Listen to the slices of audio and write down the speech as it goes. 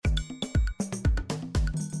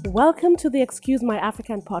Welcome to the Excuse My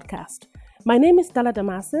African podcast. My name is Stella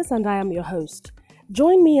Damasis and I am your host.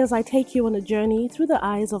 Join me as I take you on a journey through the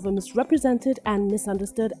eyes of a misrepresented and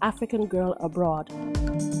misunderstood African girl abroad.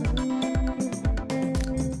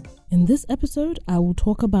 In this episode, I will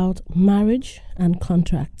talk about marriage and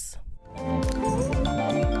contracts.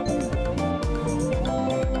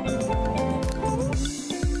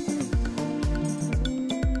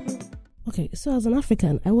 Okay, so as an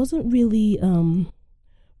African, I wasn't really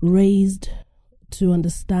raised to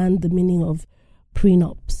understand the meaning of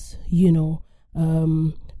prenups,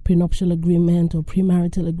 prenuptial agreement or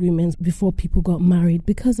premarital agreements before people got married,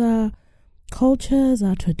 because our cultures,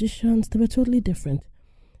 our traditions, they were totally different.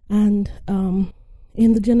 And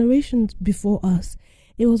in the generations before us,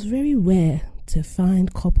 it was very rare to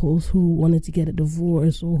find couples who wanted to get a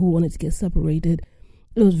divorce or who wanted to get separated.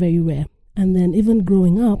 It was very rare. And then even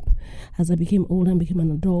growing up, as I became older and became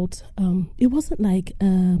an adult, it wasn't like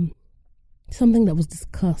something that was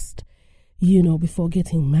discussed, before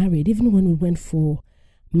getting married. Even when we went for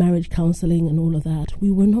marriage counseling and all of that, we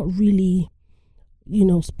were not really,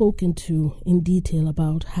 spoken to in detail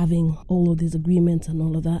about having all of these agreements and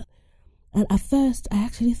all of that. And at first, I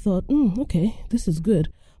actually thought, okay, this is good.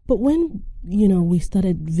 But when, we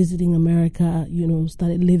started visiting America,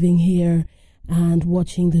 started living here, and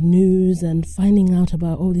watching the news and finding out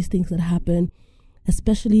about all these things that happen.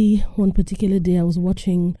 Especially one particular day I was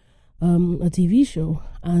watching a TV show,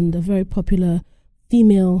 and a very popular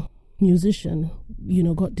female musician,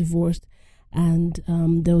 got divorced, and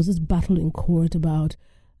there was this battle in court about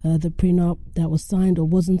the prenup that was signed or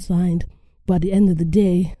wasn't signed. But at the end of the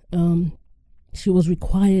day, she was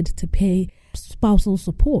required to pay spousal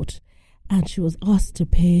support, and she was asked to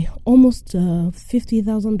pay almost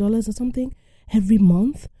 $50,000 or something every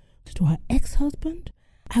month to her ex-husband.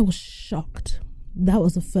 I was shocked. That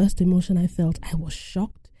was the first emotion I felt. I was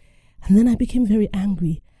shocked. And then I became very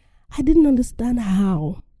angry. I didn't understand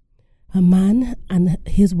how a man and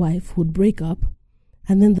his wife would break up,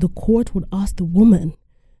 and then the court would ask the woman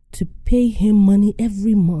to pay him money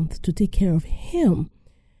every month to take care of him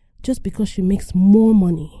just because she makes more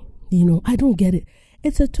money. I don't get it.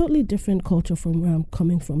 It's a totally different culture from where I'm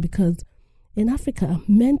coming from, because in Africa,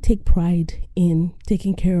 men take pride in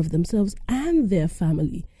taking care of themselves and their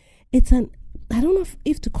family. I don't know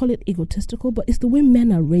if to call it egotistical, but it's the way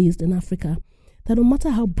men are raised in Africa, that no matter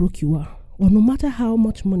how broke you are, or no matter how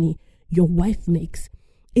much money your wife makes,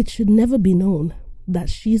 it should never be known that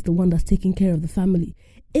she's the one that's taking care of the family.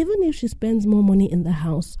 Even if she spends more money in the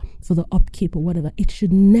house for the upkeep or whatever, it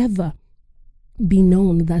should never be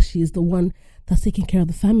known that she is the one that's taking care of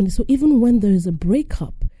the family. So even when there is a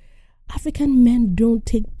breakup, African men don't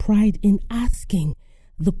take pride in asking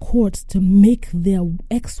the courts to make their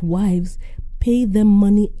ex-wives pay them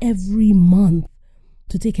money every month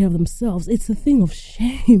to take care of themselves. It's a thing of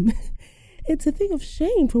shame. It's a thing of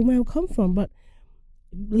shame from where I come from. But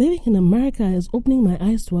living in America is opening my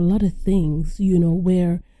eyes to a lot of things,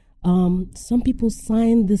 where some people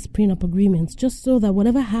sign these prenup agreements just so that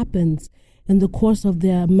whatever happens in the course of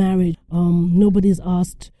their marriage, nobody's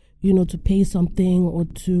asked to pay something or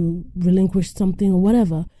to relinquish something or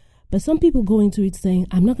whatever. But some people go into it saying,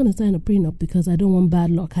 I'm not going to sign a prenup because I don't want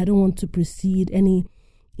bad luck. I don't want to precede any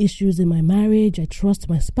issues in my marriage. I trust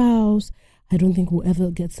my spouse. I don't think we'll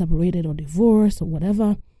ever get separated or divorced or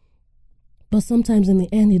whatever. But sometimes in the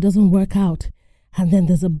end, it doesn't work out. And then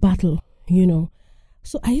there's a battle,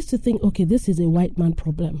 So I used to think, okay, this is a white man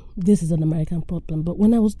problem. This is an American problem. But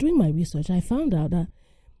when I was doing my research, I found out that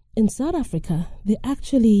in South Africa, they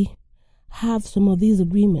actually have some of these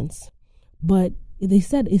agreements, but they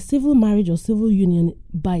said a civil marriage or civil union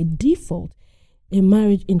by default, a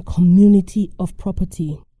marriage in community of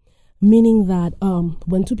property, meaning that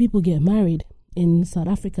when two people get married in South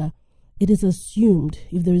Africa, it is assumed,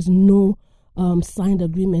 if there is no signed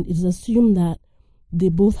agreement, it is assumed that they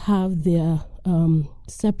both have their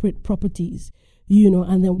separate properties,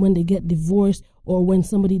 and then when they get divorced or when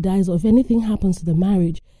somebody dies or if anything happens to the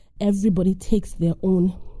marriage, everybody takes their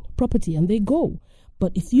own property and they go.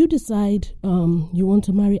 But if you decide you want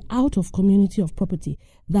to marry out of community of property,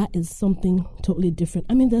 that is something totally different.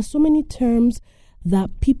 I mean, there's so many terms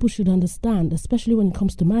that people should understand, especially when it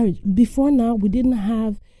comes to marriage. Before now, we didn't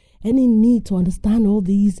have any need to understand all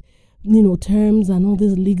these, terms and all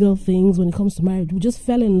these legal things when it comes to marriage. We just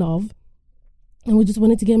fell in love and we just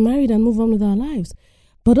wanted to get married and move on with our lives.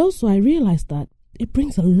 But also I realized that it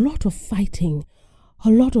brings a lot of fighting, a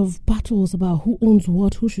lot of battles about who owns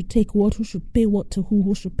what, who should take what, who should pay what to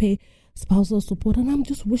who should pay spousal support. And I'm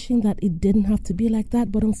just wishing that it didn't have to be like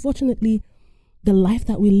that. But unfortunately, the life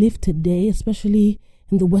that we live today, especially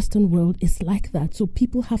in the Western world is like that. So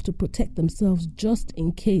people have to protect themselves just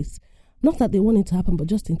in case. Not that they want it to happen, but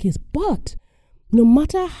just in case. But no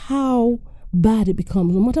matter how bad it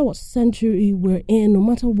becomes, no matter what century we're in, no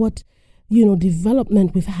matter what,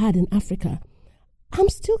 development we've had in Africa, I'm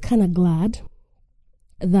still kind of glad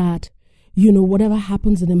that, whatever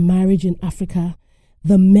happens in a marriage in Africa,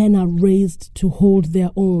 the men are raised to hold their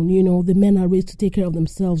own. The men are raised to take care of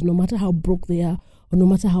themselves, no matter how broke they are or no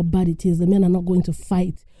matter how bad it is. The men are not going to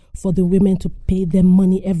fight for the women to pay them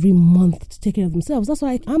money every month to take care of themselves. That's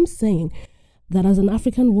why I'm saying that as an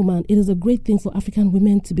African woman, it is a great thing for African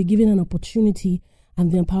women to be given an opportunity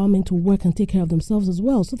and the empowerment to work and take care of themselves as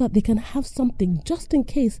well, so that they can have something just in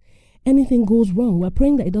case anything goes wrong. We're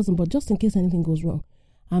praying that it doesn't, but just in case anything goes wrong,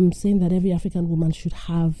 I'm saying that every African woman should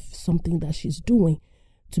have something that she's doing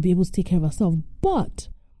to be able to take care of herself. But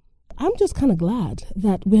I'm just kind of glad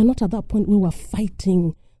that we're not at that point where we're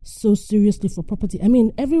fighting so seriously for property. I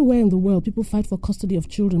mean, everywhere in the world, people fight for custody of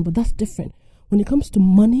children, but that's different. When it comes to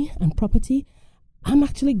money and property, I'm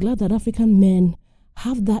actually glad that African men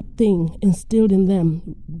have that thing instilled in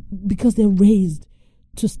them because they're raised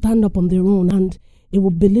to stand up on their own, and it will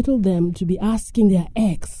belittle them to be asking their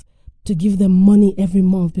ex to give them money every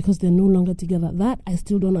month because they're no longer together. That I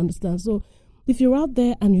still don't understand. So if you're out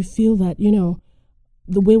there and you feel that,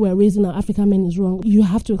 the way we're raising our African men is wrong, you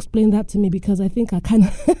have to explain that to me, because I think I kind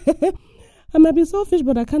of, I might be selfish,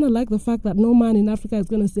 but I kind of like the fact that no man in Africa is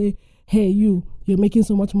going to say, hey, you're making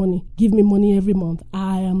so much money, give me money every month.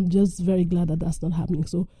 I am just very glad that that's not happening.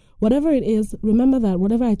 So whatever it is, remember that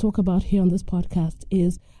whatever I talk about here on this podcast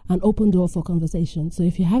is an open door for conversation. So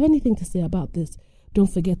if you have anything to say about this,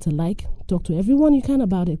 don't forget to talk to everyone you can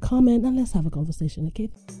about it, comment, and let's have a conversation, okay?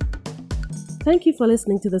 Thank you for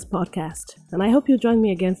listening to this podcast, and I hope you'll join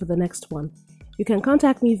me again for the next one. You can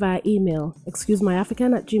contact me via email,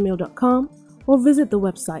 excusemyafrican@gmail.com, or visit the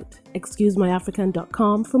website,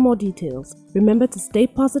 excusemyafrican.com, for more details. Remember to stay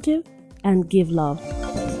positive and give love.